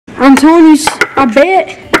I'm telling you,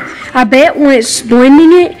 I bet when it's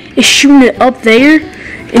blending it, it's shooting it up there,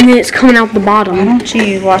 and then it's coming out the bottom. Why don't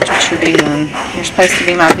you watch what you're doing? You're supposed to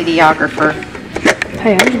be my videographer.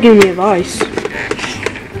 Hey, I was giving you advice.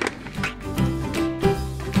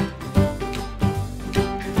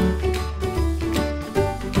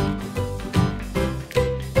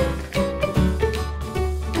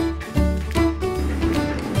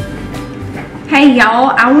 Hey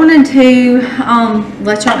y'all, I wanted to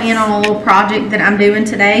let y'all in on a little project that I'm doing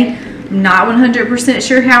today. I'm not 100%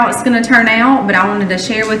 sure how it's going to turn out, but I wanted to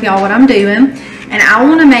share with y'all what I'm doing. And I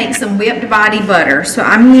want to make some whipped body butter. So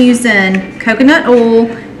I'm using coconut oil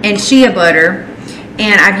and shea butter.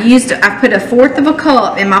 And I've put 1/4 of a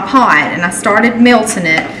cup in my pot and I started melting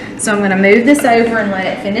it. So I'm going to move this over and let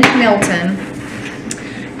it finish melting.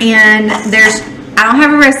 And I don't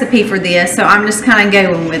have a recipe for this, so I'm just kind of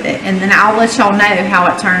going with it, and then I'll let y'all know how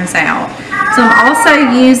it turns out. So I'm also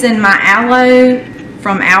using my aloe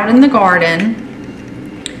from out in the garden,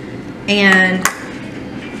 and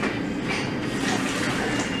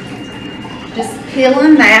just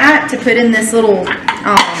peeling that to put in this little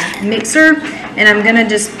mixer, and I'm gonna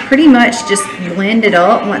just pretty much just blend it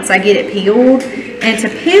up once I get it peeled. And to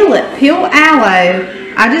peel aloe,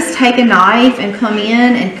 I just take a knife and come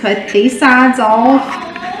in and cut these sides off,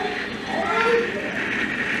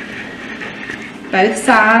 both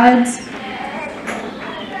sides.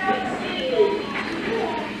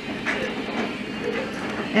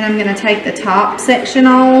 And I'm going to take the top section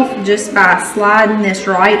off just by sliding this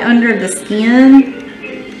right under the skin.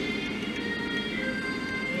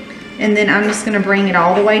 And then I'm just going to bring it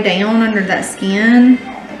all the way down under that skin.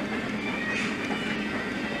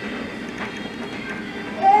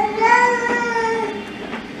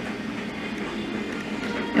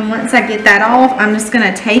 And once I get that off, I'm just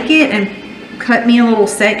going to take it and cut me a little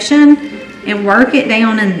section and work it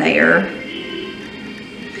down in there.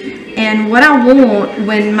 And what I want,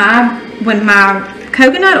 when my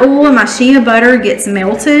coconut oil and my shea butter gets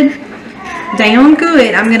melted down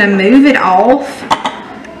good, I'm going to move it off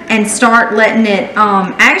and start letting it,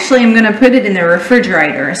 actually I'm going to put it in the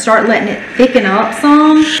refrigerator and start letting it thicken up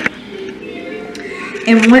some.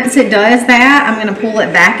 And once it does that, I'm going to pull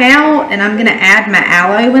it back out and I'm going to add my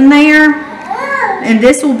aloe in there. And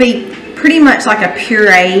this will be pretty much like a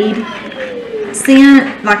pureed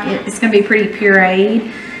scent, like it's going to be pretty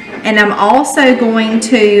pureed. And I'm also going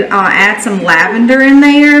to add some lavender in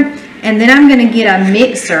there. And then I'm going to get a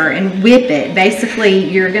mixer and whip it. Basically,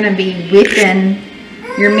 you're going to be whipping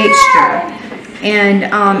your mixture. And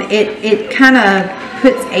it kind of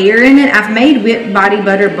puts air in it. I've made whipped body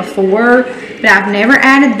butter before, but I've never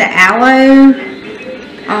added the aloe.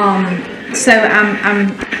 So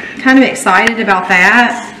I'm kind of excited about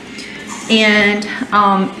that. And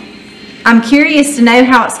I'm curious to know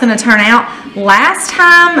how it's going to turn out. Last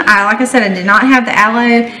time, like I said, I did not have the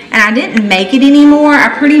aloe, and I didn't make it anymore. I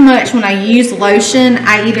pretty much, when I use lotion,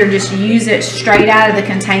 I either just use it straight out of the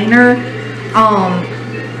container,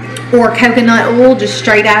 or coconut oil just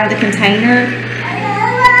straight out of the container.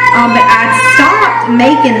 But I stopped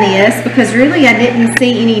making this because really I didn't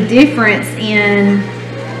see any difference in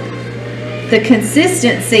the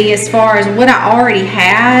consistency as far as what I already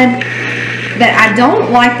had. But I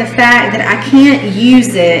don't like the fact that I can't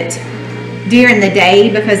use it during the day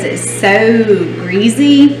because it's so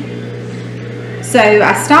greasy. So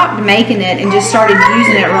I stopped making it and just started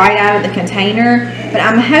using it right out of the container. But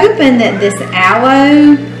I'm hoping that this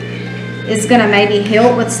aloe is going to maybe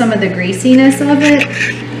help with some of the greasiness of it.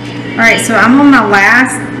 Alright, so I'm on my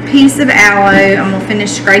last piece of aloe. I'm going to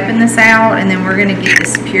finish scraping this out, and then we're going to get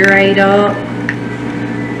this pureed up.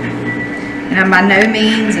 And I'm by no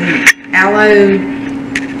means an aloe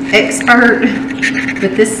expert,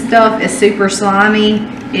 but this stuff is super slimy.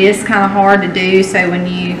 It is kind of hard to do, so when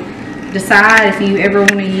you decide if you ever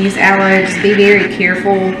want to use aloe, just be very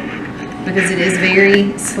careful because it is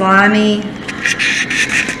very slimy,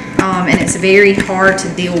 and it's very hard to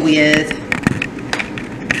deal with.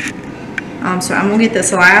 So I'm going to get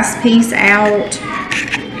this last piece out,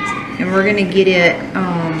 and we're going to get it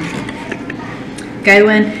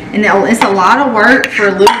going. And it's a lot of work for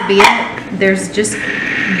a little bit. There's just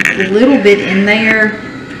a little bit in there,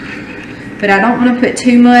 but I don't want to put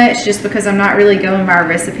too much just because I'm not really going by a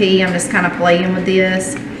recipe. I'm just kind of playing with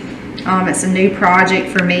this. It's a new project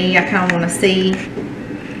for me. I kind of want to see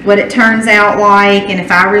what it turns out like and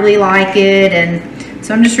if I really like it. And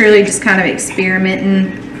so I'm just really just kind of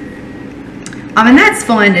experimenting. And that's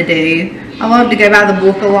fun to do. I love to go by the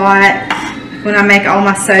book a lot when I make all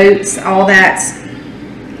my soaps. All that's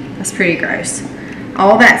pretty gross.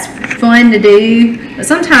 all that's fun to do, but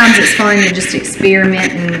sometimes it's fun to just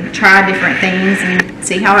experiment and try different things and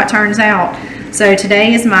see how it turns out. So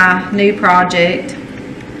today is my new project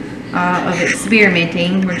of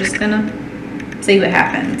experimenting. We're just gonna see what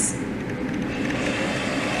happens.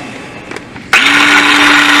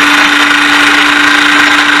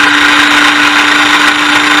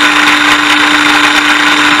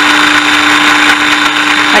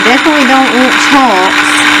 I definitely don't want chunks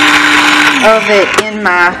of it in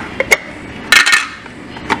my...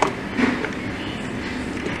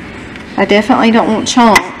 I definitely don't want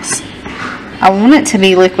chunks. I want it to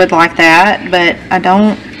be liquid like that, but I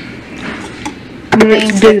don't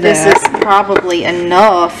think that this is probably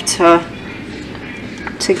enough to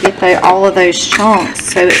get all of those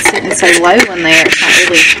chunks. So it's sitting so low in there, it's not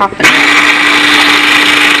really popping it.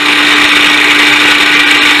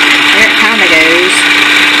 There it kind of goes.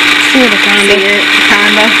 Sort of,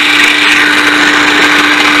 Kinda.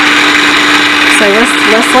 So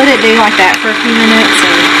let's let it do like that for a few minutes,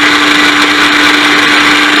 and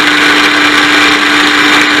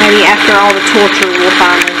maybe after all the torture we'll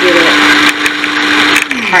finally get it.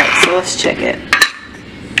 Alright, so let's check it.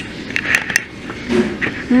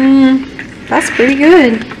 That's pretty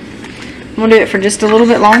good. I'm gonna do it for just a little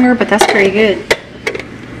bit longer, but that's pretty good.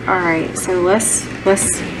 Alright, so let's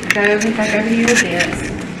go back over here with this.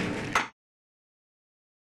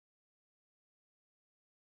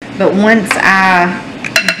 But once I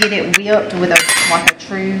get it whipped with like a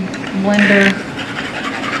true blender,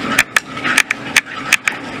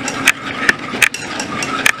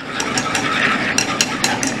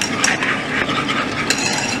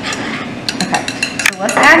 okay, so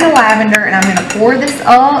let's add the lavender, and I'm going to pour this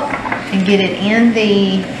up and get it in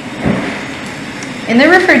the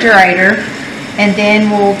refrigerator, and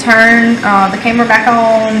then we'll turn the camera back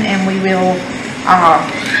on, and we will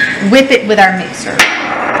whip it with our mixer.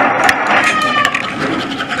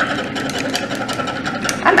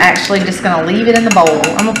 I'm actually just going to leave it in the bowl.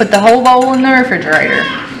 I'm going to put the whole bowl in the refrigerator.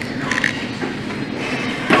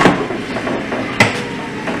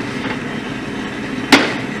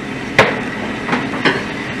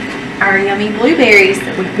 Our yummy blueberries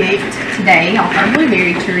that we picked today off our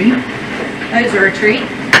blueberry tree. Those are a treat.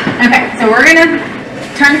 Okay, so we're going to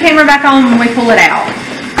turn the camera back on when we pull it out.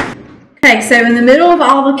 Okay, so in the middle of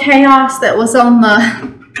all the chaos that was on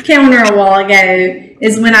the counter a while ago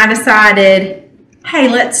is when I decided, hey,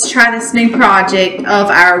 let's try this new project of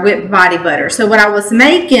our whipped body butter. So what I was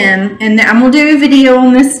making, and I'm going to do a video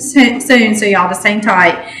on this soon, so y'all just hang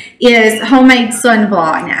tight, is homemade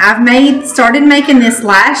sunblock. Now, I've started making this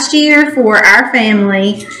last year for our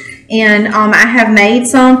family, and I have made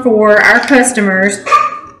some for our customers.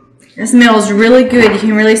 It smells really good. You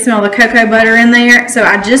can really smell the cocoa butter in there. So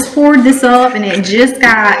I just poured this up, and it just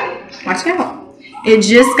got, watch out. It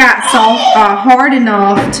just got soft, hard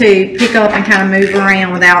enough to pick up and kind of move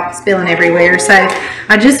around without spilling everywhere. So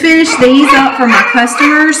I just finished these up for my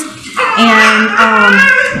customers, and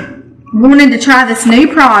wanted to try this new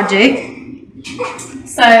project.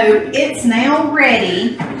 So it's now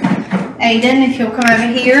ready. Aiden, if you'll come over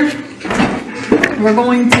here, we're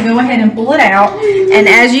going to go ahead and pull it out. And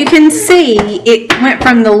as you can see, it went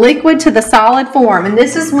from the liquid to the solid form. And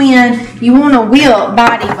this is when you want to whip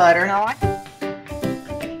body butter. And I like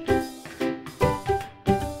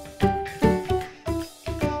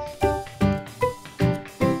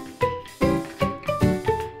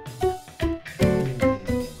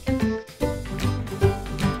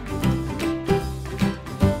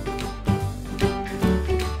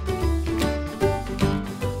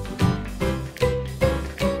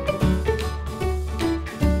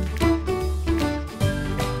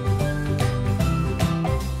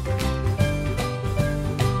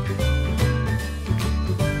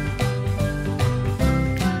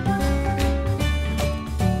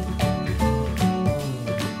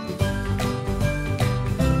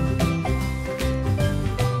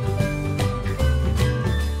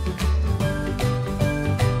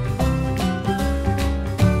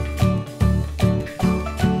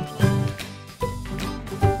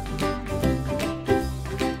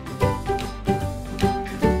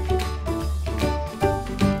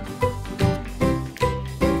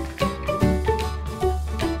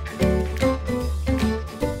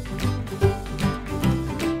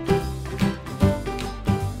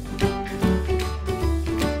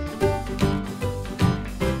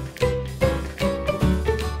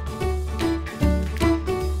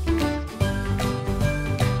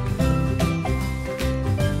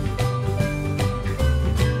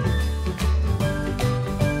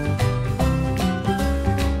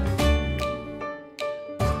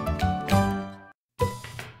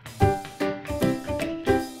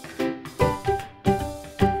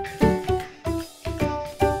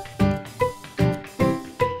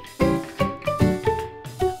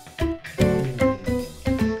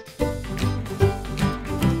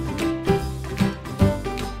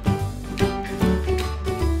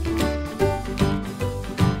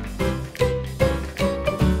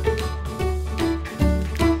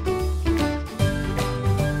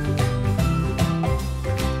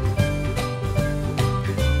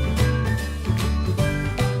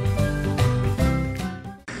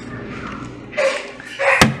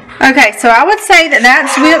Okay, so I would say that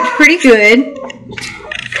that's whipped pretty good.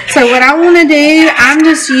 So what I want to do, I'm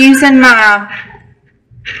just using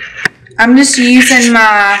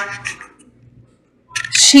my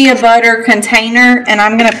shea butter container, and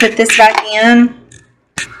I'm going to put this back in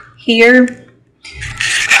here.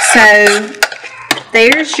 So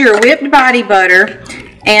there's your whipped body butter,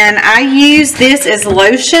 and I use this as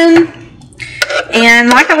lotion. And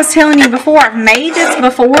like I was telling you before, I've made this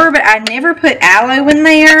before, but I never put aloe in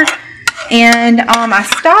there. And I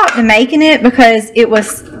stopped making it because it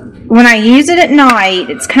was, when I use it at night,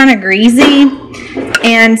 it's kind of greasy.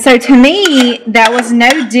 And so to me, that was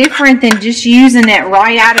no different than just using it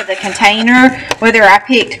right out of the container, whether I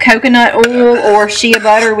picked coconut oil or shea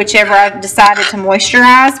butter, whichever I decided to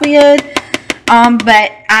moisturize with.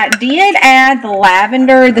 But I did add the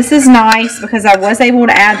lavender. This is nice because I was able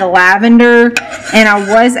to add the lavender, and I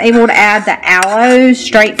was able to add the aloe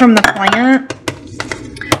straight from the plant.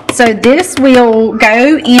 So this will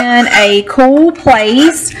go in a cool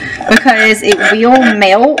place because it will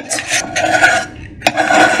melt.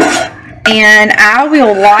 And I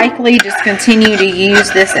will likely just continue to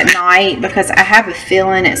use this at night because I have a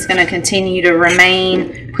feeling it's going to continue to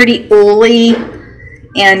remain pretty oily.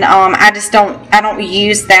 And I don't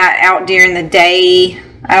use that out during the day.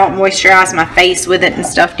 I don't moisturize my face with it and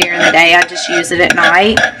stuff during the day. I just use it at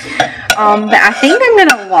night. But I think I'm going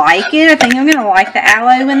to like it. I think I'm going to like the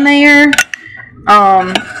aloe in there.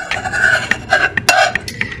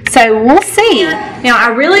 So we'll see. Now I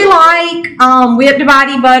really like whipped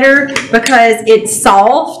body butter because it's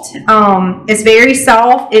soft. It's very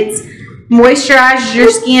soft. It's moisturizes your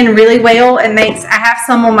skin really well. It makes, I have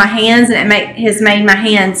some on my hands, and it has made my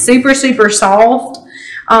hands super, super soft.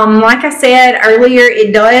 Like I said earlier,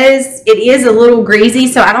 it is a little greasy,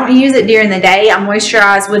 so I don't use it during the day. I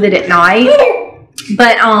moisturize with it at night.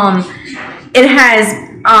 But it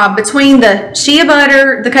has, between the shea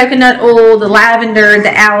butter, the coconut oil, the lavender,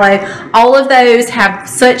 the aloe, all of those have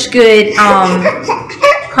such good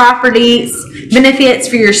properties, benefits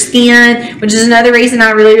for your skin, which is another reason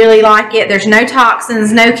I really, really like it. There's no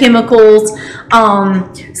toxins, no chemicals.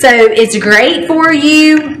 So it's great for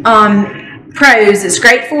you. Pros, it's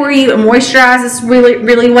great for you. It moisturizes really,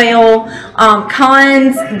 really well.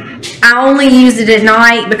 Cons, I only use it at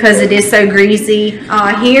night because it is so greasy.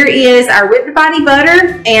 Here is our whipped body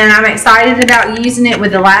butter, and I'm excited about using it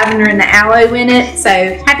with the lavender and the aloe in it. So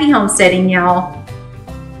happy homesteading, y'all.